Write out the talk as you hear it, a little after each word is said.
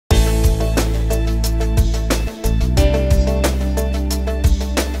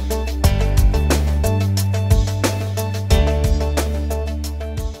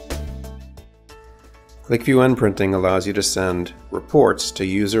QlikView NPrinting allows you to send reports to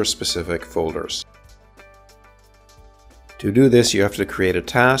user-specific folders. To do this, you have to create a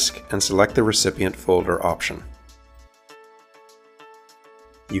task and select the recipient folder option.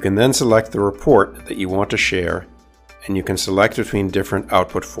 You can then select the report that you want to share, and you can select between different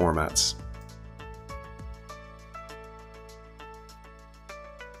output formats.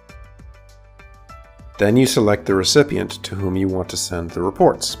 Then you select the recipient to whom you want to send the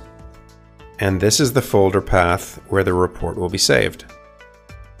reports. And this is the folder path where the report will be saved.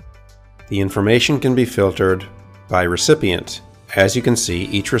 The information can be filtered by recipient. As you can see,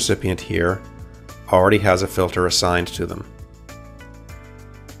 each recipient here already has a filter assigned to them.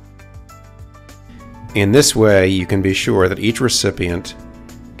 In this way, you can be sure that each recipient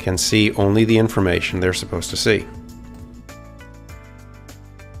can see only the information they're supposed to see.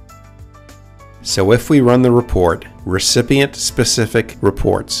 So if we run the report, recipient-specific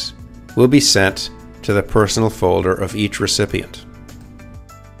reports will be sent to the personal folder of each recipient.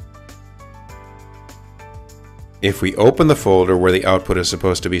 If we open the folder where the output is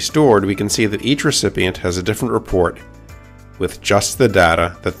supposed to be stored, we can see that each recipient has a different report with just the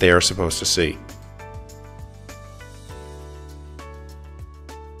data that they are supposed to see.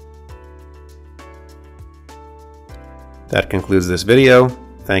 That concludes this video.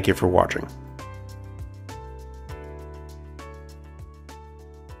 Thank you for watching.